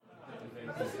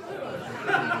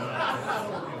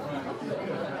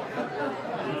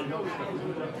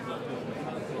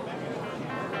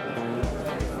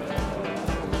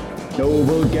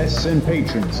Noble guests and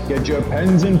patrons, get your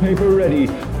pens and paper ready,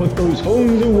 put those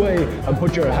phones away, and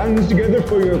put your hands together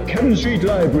for your Kevin Street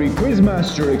Library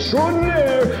Quizmaster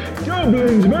Extraordinaire,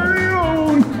 Dublin's very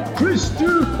own,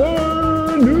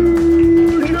 Christopher Nugent!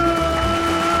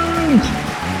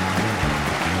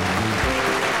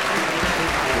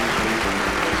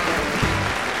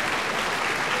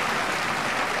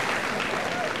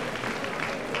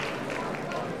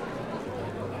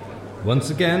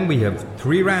 Once again, we have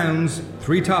 3 rounds,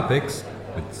 3 topics,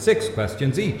 with 6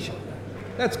 questions each.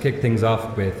 Let's kick things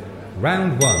off with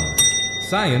Round 1,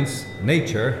 Science,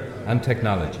 Nature and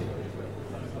Technology.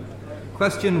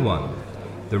 Question 1.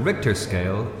 The Richter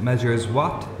scale measures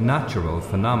what natural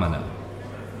phenomena?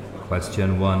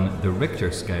 Question 1. The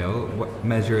Richter scale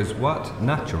measures what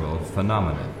natural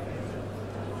phenomena?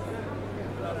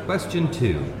 Question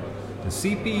 2. The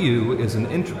CPU is an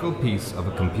integral piece of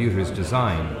a computer's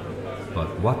design.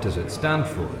 But what does it stand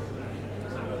for?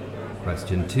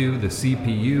 Question 2. The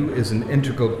CPU is an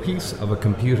integral piece of a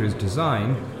computer's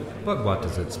design, but what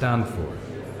does it stand for?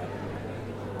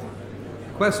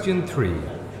 Question 3.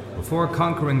 Before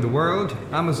conquering the world,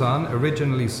 Amazon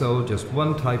originally sold just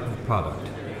one type of product.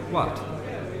 What?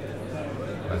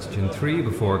 Question 3.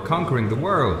 Before conquering the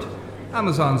world,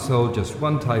 Amazon sold just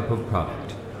one type of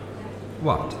product.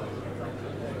 What?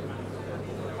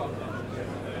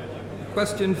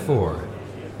 Question 4.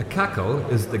 A cackle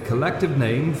is the collective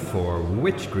name for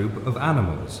which group of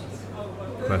animals?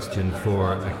 Question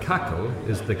 4. A cackle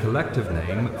is the collective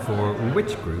name for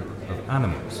which group of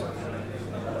animals?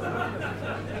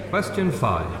 Question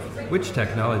 5. Which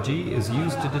technology is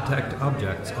used to detect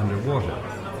objects underwater?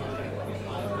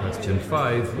 Question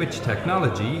 5. Which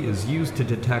technology is used to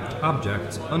detect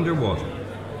objects underwater?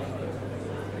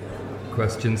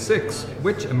 Question 6.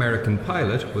 Which American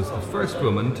pilot was the first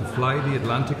woman to fly the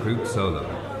Atlantic route solo?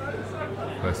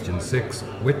 Question 6.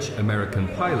 Which American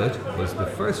pilot was the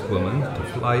first woman to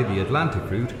fly the Atlantic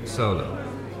route solo?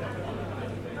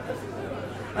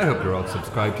 I hope you're all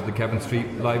subscribed to the Kevin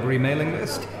Street Library mailing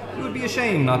list. It would be a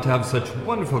shame not to have such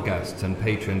wonderful guests and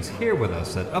patrons here with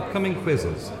us at upcoming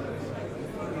quizzes.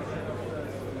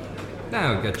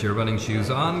 Now get your running shoes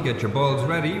on, get your balls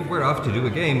ready. We're off to do a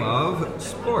game of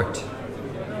sport.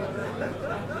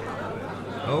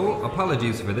 Oh,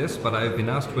 apologies for this, but I have been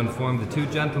asked to inform the 2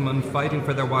 gentlemen fighting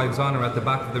for their wives' honour at the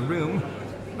back of the room.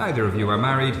 Neither of you are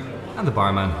married, and the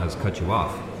barman has cut you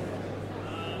off.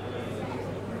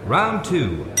 Round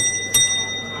 2.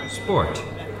 Sport.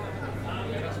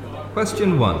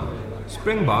 Question 1.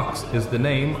 Springboks is the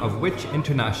name of which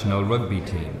international rugby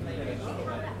team?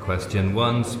 Question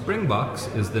 1. Springboks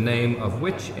is the name of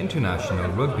which international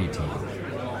rugby team?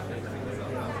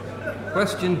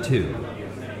 Question 2.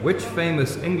 Which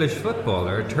famous English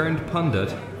footballer turned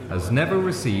pundit has never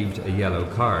received a yellow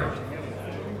card?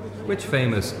 Which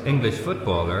famous English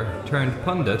footballer turned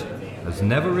pundit has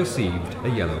never received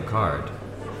a yellow card?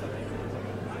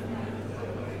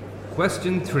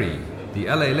 Question 3. The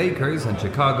LA Lakers and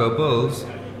Chicago Bulls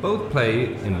both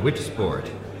play in which sport?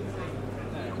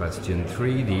 Question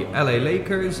 3. The LA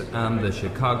Lakers and the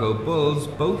Chicago Bulls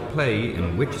both play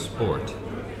in which sport?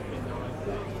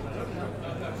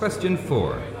 Question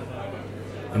 4.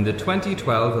 In the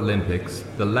 2012 Olympics,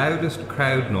 the loudest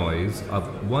crowd noise of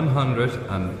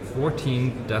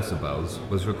 114 decibels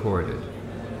was recorded.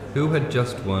 Who had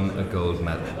just won a gold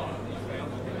medal?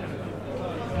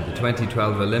 In the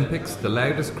 2012 Olympics, the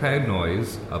loudest crowd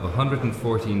noise of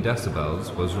 114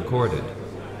 decibels was recorded.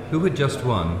 Who had just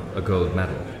won a gold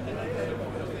medal?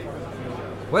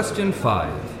 Question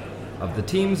 5. Of the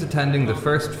teams attending the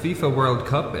first FIFA World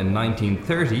Cup in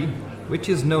 1930, which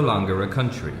is no longer a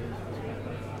country?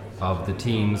 Of the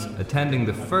teams attending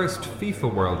the first FIFA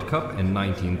World Cup in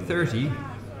 1930,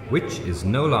 which is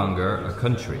no longer a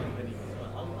country?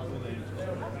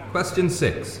 Question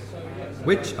 6.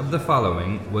 Which of the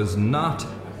following was not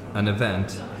an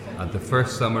event at the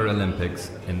first Summer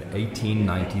Olympics in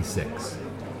 1896?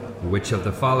 Which of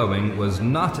the following was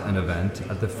not an event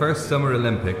at the first Summer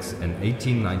Olympics in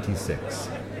 1896?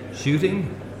 Shooting,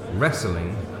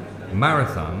 wrestling,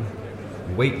 marathon,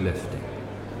 weightlifting.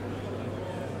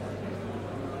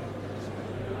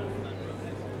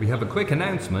 We have a quick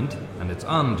announcement, and it's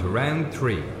on to round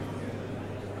 3.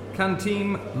 Can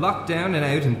team locked down and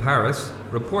out in Paris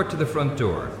report to the front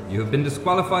door? You have been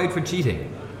disqualified for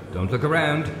cheating. Don't look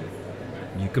around.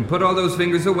 You can put all those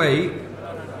fingers away.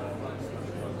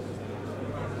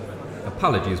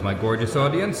 Apologies, my gorgeous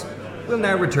audience. We'll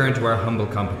now return to our humble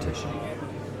competition.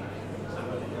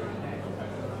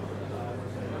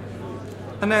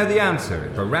 And now the answer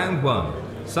for round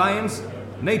 1, science,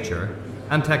 nature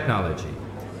and technology.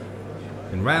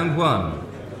 In round 1,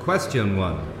 question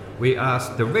 1, we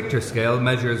asked the Richter scale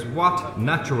measures what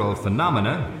natural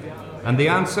phenomena, and the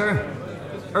answer,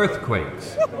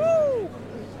 earthquakes.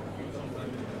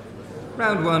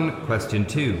 Round 1, question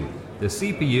 2. The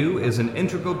CPU is an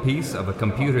integral piece of a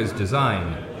computer's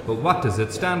design, but what does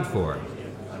it stand for?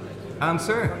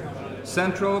 Answer,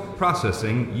 Central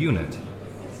Processing Unit.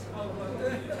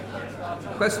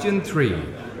 Question 3.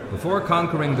 Before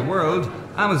conquering the world,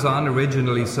 Amazon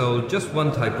originally sold just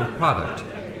one type of product.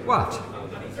 What?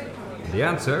 The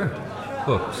answer,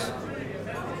 books.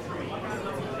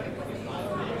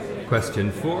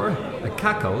 Question 4. A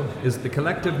cackle is the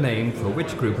collective name for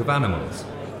which group of animals?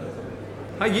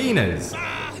 Hyenas.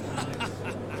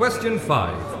 Question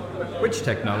 5. Which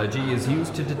technology is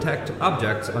used to detect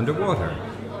objects underwater?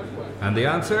 And the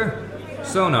answer,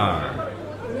 sonar.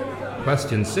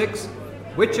 Question 6.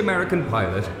 Which American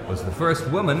pilot was the first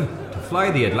woman to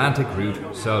fly the Atlantic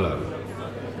route solo?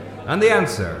 And the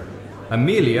answer,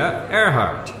 Amelia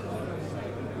Earhart.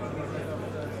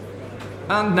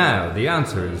 And now the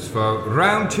answers for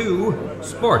round 2,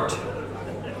 sport.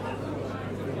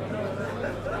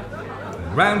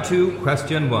 Round 2,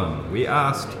 question 1. We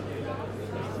asked,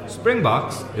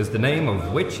 Springboks is the name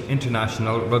of which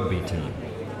international rugby team?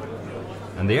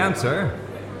 And the answer,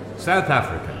 South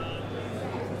Africa.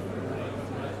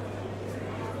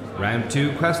 Round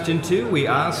 2, question 2. We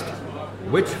asked,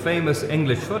 which famous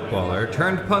English footballer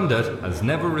turned pundit has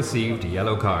never received a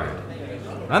yellow card?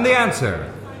 And the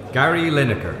answer, Gary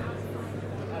Lineker.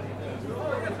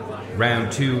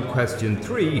 Round 2, question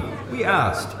 3, we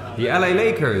asked, the LA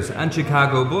Lakers and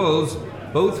Chicago Bulls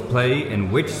both play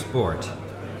in which sport?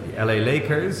 The LA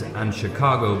Lakers and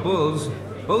Chicago Bulls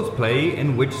both play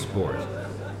in which sport?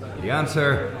 The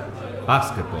answer,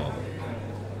 basketball.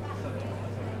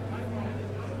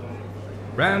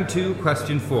 Round 2,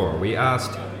 question 4, we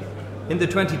asked, in the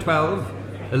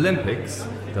 2012 Olympics,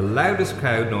 the loudest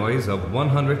crowd noise of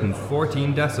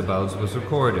 114 decibels was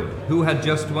recorded. Who had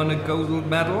just won a gold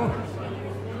medal?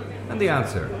 And the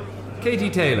answer, Katie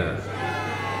Taylor.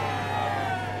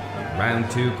 Round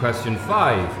 2, question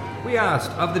 5. We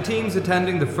asked, of the teams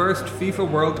attending the first FIFA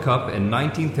World Cup in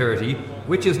 1930,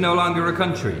 which is no longer a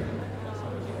country?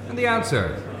 And the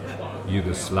answer,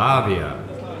 Yugoslavia.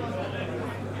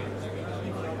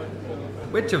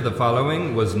 Which of the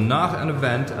following was not an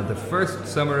event at the first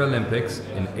Summer Olympics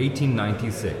in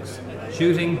 1896?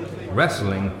 Shooting,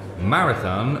 wrestling,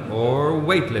 marathon, or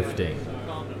weightlifting?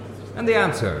 And the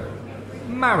answer,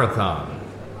 marathon.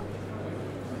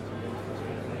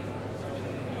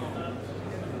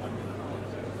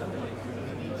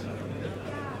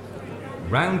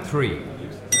 Round 3.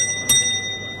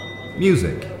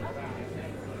 Music.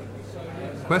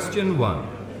 Question 1.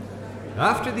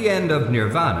 After the end of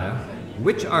Nirvana,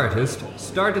 which artist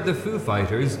started the Foo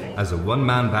Fighters as a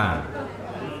one-man band?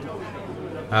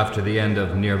 After the end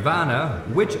of Nirvana,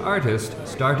 which artist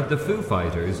started the Foo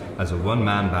Fighters as a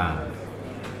one-man band?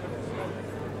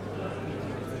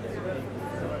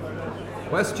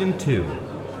 Question 2.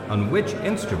 On which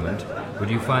instrument would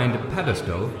you find a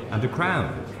pedestal and a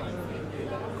crown?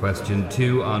 Question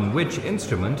 2. On which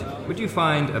instrument would you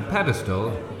find a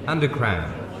pedestal and a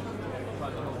crown?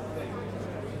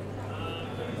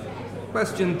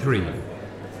 Question 3.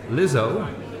 Lizzo,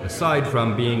 aside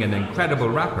from being an incredible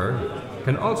rapper,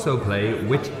 can also play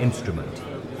which instrument?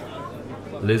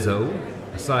 Lizzo,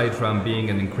 aside from being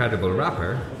an incredible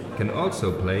rapper, can also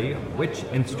play which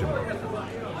instrument?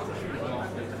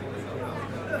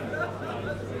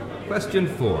 Question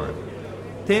 4.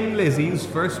 Thin Lizzy's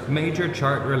first major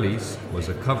chart release was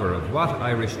a cover of what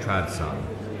Irish trad song?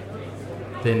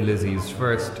 Thin Lizzy's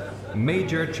first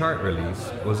major chart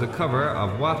release was a cover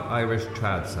of what Irish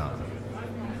trad song?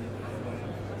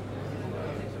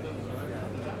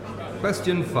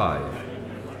 Question 5.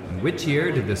 In which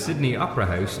year did the Sydney Opera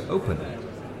House open?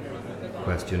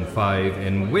 Question 5.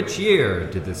 In which year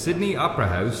did the Sydney Opera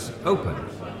House open?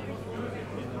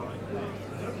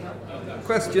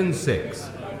 Question 6.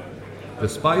 The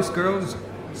Spice Girls,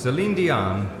 Celine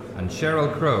Dion, and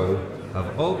Sheryl Crow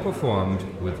have all performed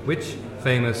with which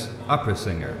famous opera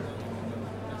singer?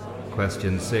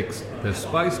 Question 6. The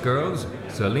Spice Girls,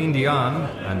 Celine Dion,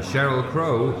 and Sheryl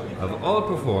Crow have all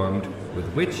performed with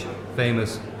which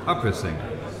famous opera singer?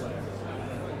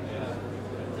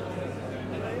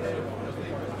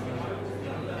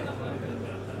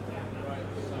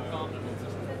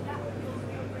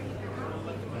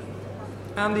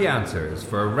 And the answers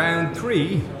for round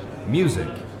 3, music.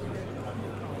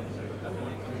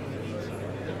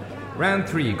 Round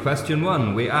 3, question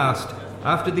 1, we asked,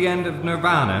 after the end of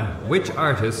Nirvana, which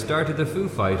artist started the Foo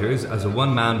Fighters as a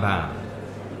one-man band?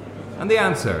 And the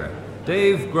answer,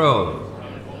 Dave Grohl.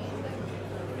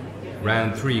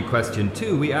 Round 3, question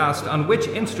 2, we asked, on which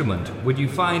instrument would you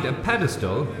find a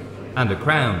pedestal and a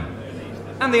crown?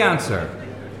 And the answer,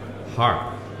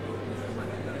 harp.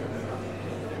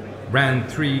 Round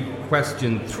 3,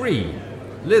 question 3,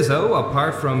 Lizzo,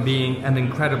 apart from being an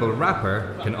incredible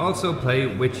rapper, can also play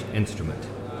which instrument?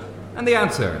 And the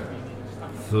answer,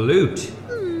 flute.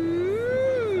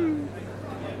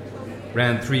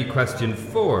 Round 3, question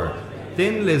 4.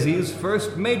 Thin Lizzy's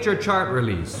first major chart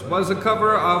release was a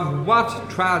cover of what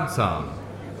trad song?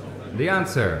 The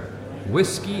answer,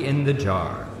 Whiskey in the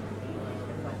Jar.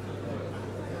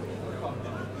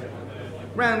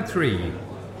 Round 3,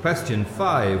 question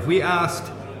 5. We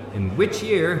asked, in which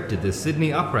year did the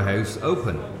Sydney Opera House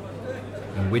open?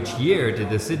 In which year did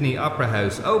the Sydney Opera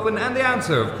House open? And the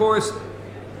answer, of course,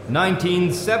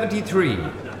 1973.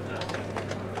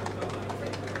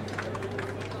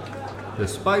 The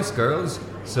Spice Girls,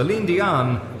 Celine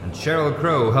Dion, and Sheryl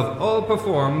Crow have all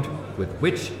performed with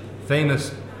which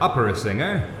famous opera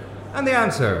singer? And the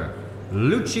answer,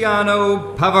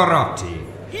 Luciano Pavarotti.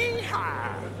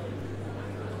 Hee-haw!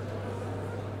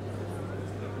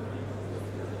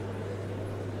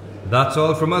 That's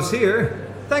all from us here.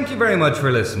 Thank you very much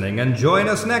for listening, and join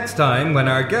us next time when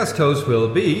our guest host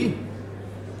will be...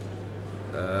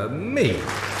 me.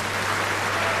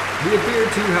 We appear to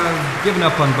have given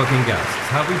up on booking guests,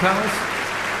 have we, pals?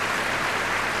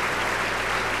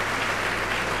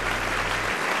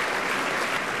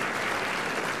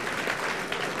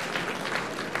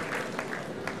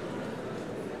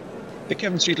 The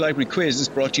Kevin Street Library Quiz is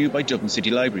brought to you by Dublin City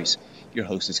Libraries. Your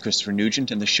host is Christopher Nugent,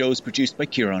 and the show is produced by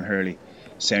Kieran Hurley.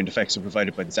 Sound effects are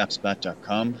provided by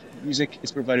Zapsplat.com. Music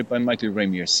is provided by Michael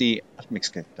Ramirc at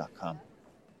Mixclick.com.